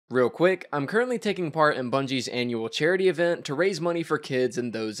Real quick, I'm currently taking part in Bungie's annual charity event to raise money for kids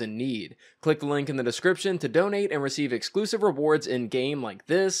and those in need. Click the link in the description to donate and receive exclusive rewards in-game like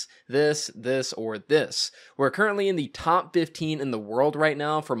this, or this. We're currently in the top 15 in the world right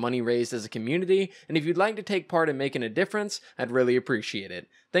now for money raised as a community, and if you'd like to take part in making a difference, I'd really appreciate it.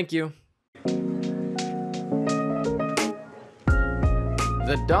 Thank you.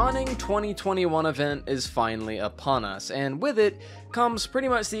 The Dawning 2021 event is finally upon us, and with it comes pretty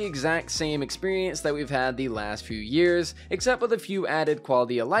much the exact same experience that we've had the last few years, except with a few added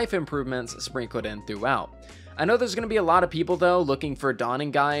quality of life improvements sprinkled in throughout. I know there's going to be a lot of people though looking for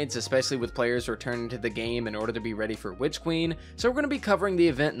Dawning guides, especially with players returning to the game in order to be ready for Witch Queen, so we're going to be covering the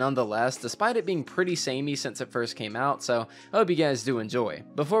event nonetheless, despite it being pretty samey since it first came out, so I hope you guys do enjoy.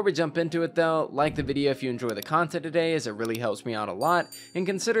 Before we jump into it though, like the video if you enjoy the content today, as it really helps me out a lot, and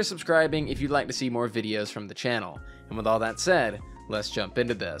consider subscribing if you'd like to see more videos from the channel. And with all that said, let's jump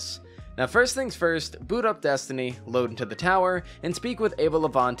into this. Now first things first, boot up Destiny, load into the tower, and speak with Ava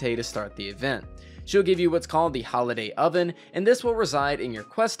Levante to start the event. She'll give you what's called the Holiday Oven, and this will reside in your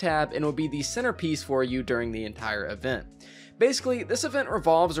quest tab and will be the centerpiece for you during the entire event. Basically, this event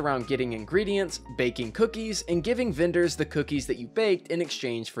revolves around getting ingredients, baking cookies, and giving vendors the cookies that you baked in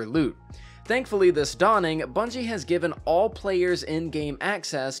exchange for loot. Thankfully, this Dawning, Bungie has given all players in-game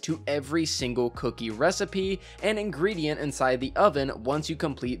access to every single cookie recipe and ingredient inside the oven once you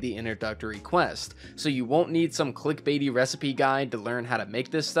complete the introductory quest. So you won't need some clickbaity recipe guide to learn how to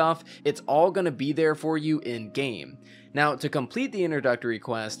make this stuff, it's all going to be there for you in-game. Now, to complete the introductory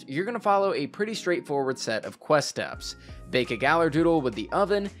quest, you're going to follow a pretty straightforward set of quest steps. Bake a Gallardoodle with the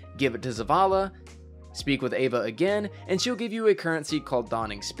oven, give it to Zavala, speak with Ava again, and she'll give you a currency called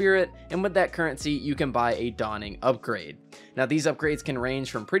Dawning Spirit, and with that currency you can buy a Dawning upgrade. Now these upgrades can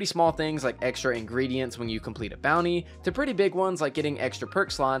range from pretty small things like extra ingredients when you complete a bounty, to pretty big ones like getting extra perk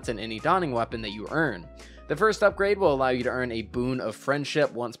slots in any Dawning weapon that you earn. The first upgrade will allow you to earn a Boon of Friendship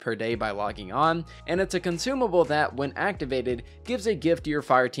once per day by logging on, and it's a consumable that, when activated, gives a gift to your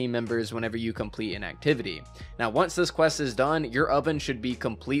fire team members whenever you complete an activity. Now once this quest is done, your oven should be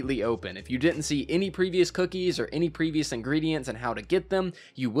completely open. If you didn't see any previous cookies or any previous ingredients and how to get them,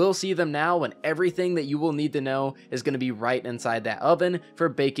 you will see them now, and everything that you will need to know is going to be right inside that oven for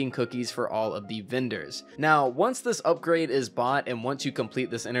baking cookies for all of the vendors. Now once this upgrade is bought and once you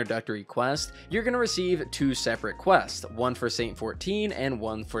complete this introductory quest, you're going to receive two separate quests, one for Saint 14 and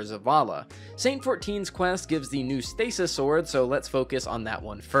one for Zavala. Saint 14's quest gives the new Stasis Sword, so let's focus on that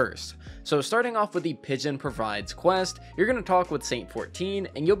one first. So starting off with the Pigeon Provides quest, you're going to talk with Saint 14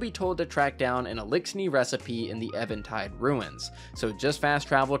 and you'll be told to track down an Elixir recipe in the Eventide Ruins. So just fast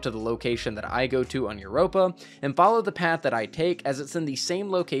travel to the location that I go to on Europa and follow the path that I take, as it's in the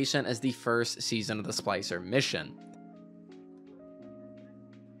same location as the first Season of the Splicer mission.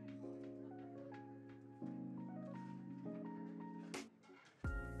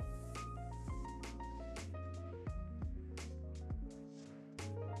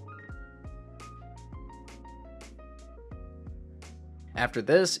 After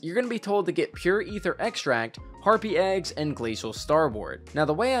this, you're going to be told to get Pure Ether Extract, Harpy Eggs, and Glacial Starboard. Now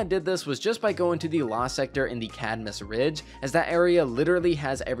the way I did this was just by going to the Lost Sector in the Cadmus Ridge, as that area literally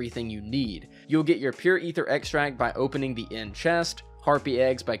has everything you need. You'll get your Pure Ether Extract by opening the end chest, Harpy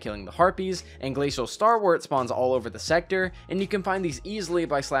Eggs by killing the Harpies, and Glacial Starwort spawns all over the sector, and you can find these easily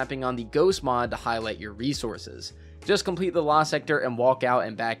by slapping on the Ghost mod to highlight your resources. Just complete the Lost Sector and walk out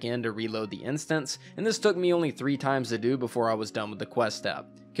and back in to reload the instance, and this took me only 3 times to do before I was done with the quest step.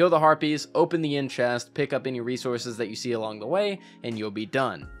 Kill the Harpies, open the end chest, pick up any resources that you see along the way, and you'll be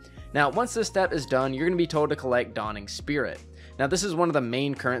done. Now once this step is done, you're going to be told to collect Dawning Spirit. Now this is one of the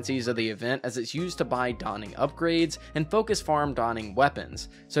main currencies of the event, as it's used to buy Dawning upgrades and focus farm Dawning weapons.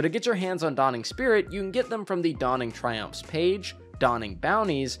 So to get your hands on Dawning Spirit, you can get them from the Dawning Triumphs page, Dawning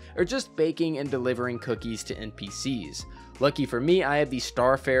bounties, or just baking and delivering cookies to NPCs. Lucky for me, I have the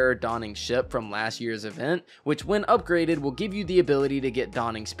Starfarer Dawning ship from last year's event, which when upgraded will give you the ability to get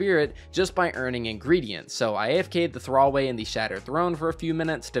Dawning Spirit just by earning ingredients. So I AFK'd the Thrallway and the Shattered Throne for a few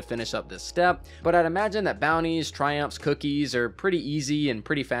minutes to finish up this step, but I'd imagine that bounties, triumphs, cookies are pretty easy and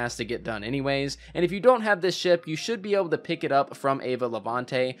pretty fast to get done anyways, and if you don't have this ship, you should be able to pick it up from Ava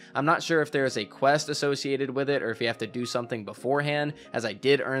Levante. I'm not sure if there's a quest associated with it or if you have to do something beforehand, as I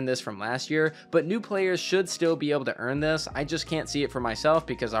did earn this from last year, but new players should still be able to earn this. I just can't see it for myself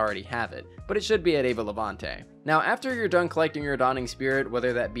because I already have it, but it should be at Ava Levante. Now, after you're done collecting your Dawning Spirit,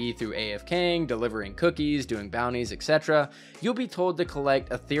 whether that be through AFKing, delivering cookies, doing bounties, etc., you'll be told to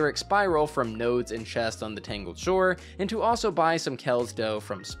collect Etheric Spiral from nodes and chests on the Tangled Shore, and to also buy some Kel's Dough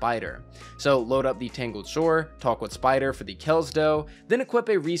from Spider. So load up the Tangled Shore, talk with Spider for the Kel's Dough, then equip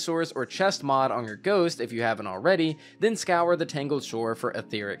a resource or chest mod on your Ghost if you haven't already, then scour the Tangled Shore for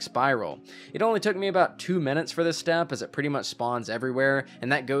Etheric Spiral. It only took me about 2 minutes for this step, as it pretty much spawns everywhere,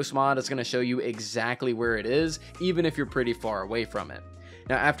 and that Ghost mod is going to show you exactly where it is, even if you're pretty far away from it.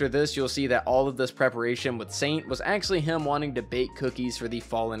 Now after this, you'll see that all of this preparation with Saint was actually him wanting to bake cookies for the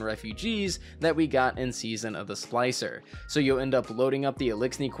fallen refugees that we got in Season of the Splicer. So you'll end up loading up the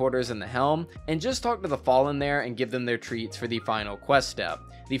Elixni quarters in the Helm, and just talk to the Fallen there and give them their treats for the final quest step.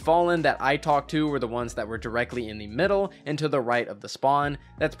 The Fallen that I talked to were the ones that were directly in the middle and to the right of the spawn.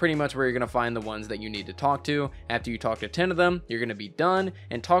 That's pretty much where you're going to find the ones that you need to talk to. After you talk to 10 of them, you're going to be done,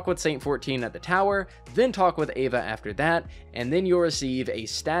 and talk with Saint 14 at the tower, then talk with Ava after that, and then you'll receive a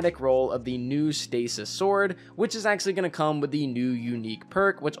static roll of the new Stasis Sword, which is actually going to come with the new unique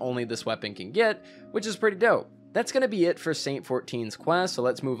perk, which only this weapon can get, which is pretty dope. That's going to be it for Saint 14's quest, so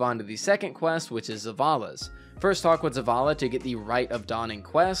let's move on to the second quest, which is Zavala's. First talk with Zavala to get the Rite of Dawning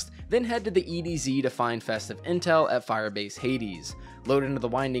quest, then head to the EDZ to find festive intel at Firebase Hades. Load into the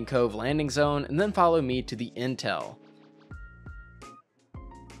Winding Cove landing zone, and then follow me to the intel.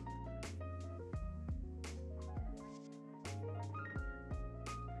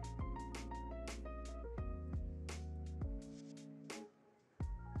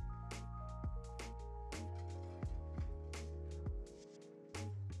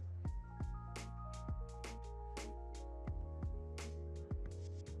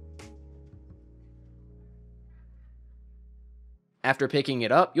 After picking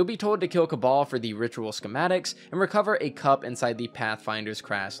it up, you'll be told to kill Cabal for the ritual schematics and recover a cup inside the Pathfinder's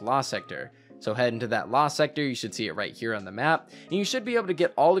Crash Lost Sector. So head into that Lost Sector, you should see it right here on the map, and you should be able to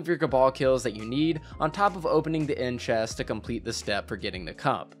get all of your Cabal kills that you need on top of opening the end chest to complete the step for getting the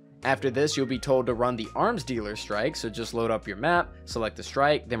cup. After this, you'll be told to run the Arms Dealer strike, so just load up your map, select the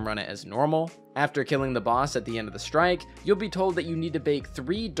strike, then run it as normal. After killing the boss at the end of the strike, you'll be told that you need to bake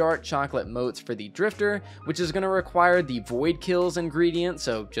 3 dark chocolate motes for the Drifter, which is going to require the Void Kills ingredient,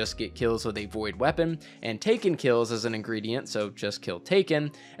 so just get kills with a Void weapon, and Taken Kills as an ingredient, so just kill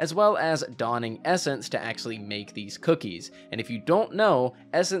Taken, as well as Dawning Essence to actually make these cookies. And if you don't know,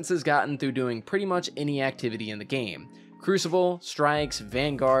 Essence is gotten through doing pretty much any activity in the game. Crucible, Strikes,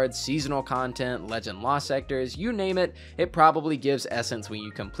 Vanguard, Seasonal Content, Legend Lost Sectors, you name it, it probably gives Essence when you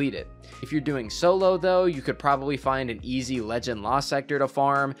complete it. If you're doing solo though, you could probably find an easy Legend Lost Sector to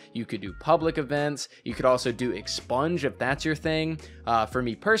farm, you could do public events, you could also do Expunge if that's your thing. For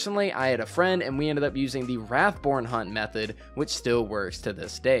me personally, I had a friend and we ended up using the Wrathborn Hunt method, which still works to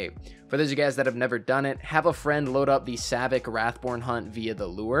this day. For those of you guys that have never done it, have a friend load up the Savik Wrathborn Hunt via the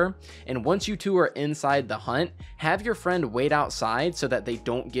lure, and once you two are inside the hunt, have your friend wait outside so that they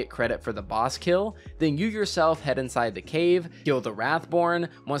don't get credit for the boss kill, then you yourself head inside the cave, kill the Wrathborn.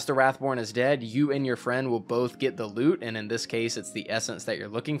 Once the Wrathborn is dead, you and your friend will both get the loot, and in this case it's the essence that you're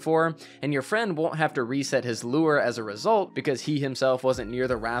looking for, and your friend won't have to reset his lure as a result because he himself wasn't near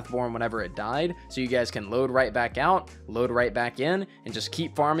the Wrathborn whenever it died, so you guys can load right back out, load right back in, and just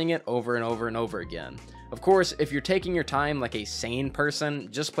keep farming it over and over and over again. Of course, if you're taking your time like a sane person,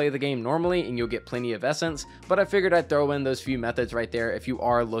 just play the game normally and you'll get plenty of essence, but I figured I'd throw in those few methods right there if you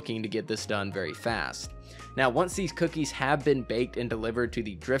are looking to get this done very fast. Now, once these cookies have been baked and delivered to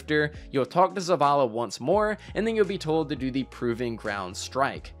the Drifter, you'll talk to Zavala once more, and then you'll be told to do the Proving Ground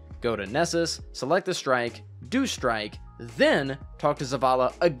strike. Go to Nessus, select the strike, do strike, then talk to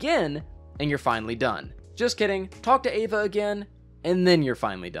Zavala again, and you're finally done. Just kidding, talk to Ava again, and then you're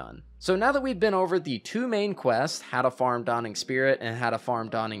finally done. So now that we've been over the 2 main quests, how to farm Dawning Spirit and how to farm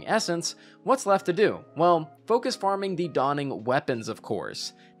Dawning Essence, what's left to do? Well, focus farming the Dawning Weapons, of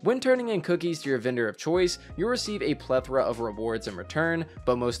course. When turning in cookies to your vendor of choice, you'll receive a plethora of rewards in return,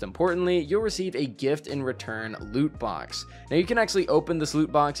 but most importantly, you'll receive a gift in return loot box. Now you can actually open this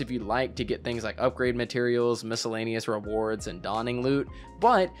loot box if you'd like to get things like upgrade materials, miscellaneous rewards, and Dawning loot,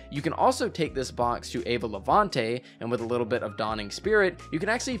 but you can also take this box to Ava Levante, and with a little bit of Dawning Spirit, you can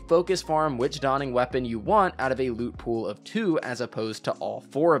actually focus farm which Dawning weapon you want out of a loot pool of 2 as opposed to all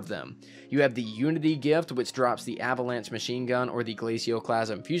 4 of them. You have the Unity gift, which drops the Avalanche Machine Gun or the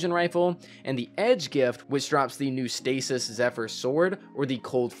Glacioclasm Fusion Rifle, and the Edge gift, which drops the new Stasis Zephyr Sword or the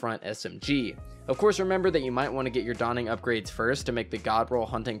Cold Front SMG. Of course, remember that you might want to get your donning upgrades first to make the god roll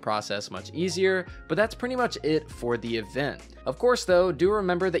hunting process much easier, but that's pretty much it for the event. Of course though, do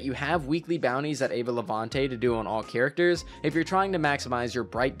remember that you have weekly bounties at Ava Levante to do on all characters if you're trying to maximize your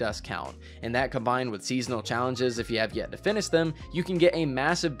Bright Dust count, and that combined with seasonal challenges if you have yet to finish them, you can get a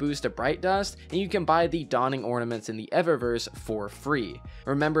massive boost of Bright Dust, and you can buy the donning ornaments in the Eververse for free.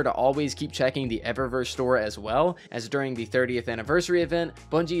 Remember to always keep checking the Eververse store as well, as during the 30th anniversary event,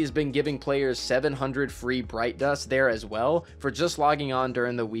 Bungie has been giving players 700 free Bright Dust there as well for just logging on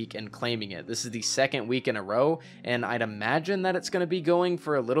during the week and claiming it. This is the second week in a row, and I'd imagine that it's going to be going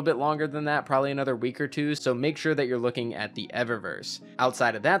for a little bit longer than that, probably another week or two, so make sure that you're looking at the Eververse.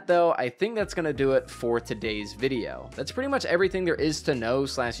 Outside of that though, I think that's going to do it for today's video. That's pretty much everything there is to know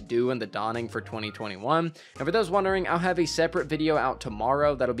 / do in the donning for 2021, and for those wondering, I'll have a separate video out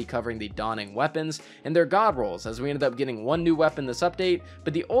tomorrow that'll be covering the donning weapons and their god rolls, as we ended up getting one new weapon this update,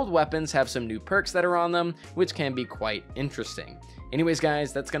 but the old weapons have some new perks that are on them, which can be quite interesting. Anyways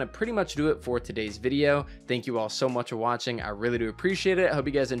guys, that's gonna pretty much do it for today's video. Thank you all so much for watching. I really do appreciate it. I hope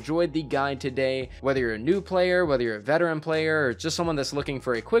you guys enjoyed the guide today. Whether you're a new player, whether you're a veteran player, or just someone that's looking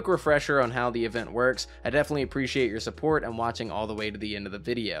for a quick refresher on how the event works, I definitely appreciate your support and watching all the way to the end of the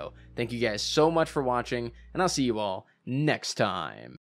video. Thank you guys so much for watching, and I'll see you all next time.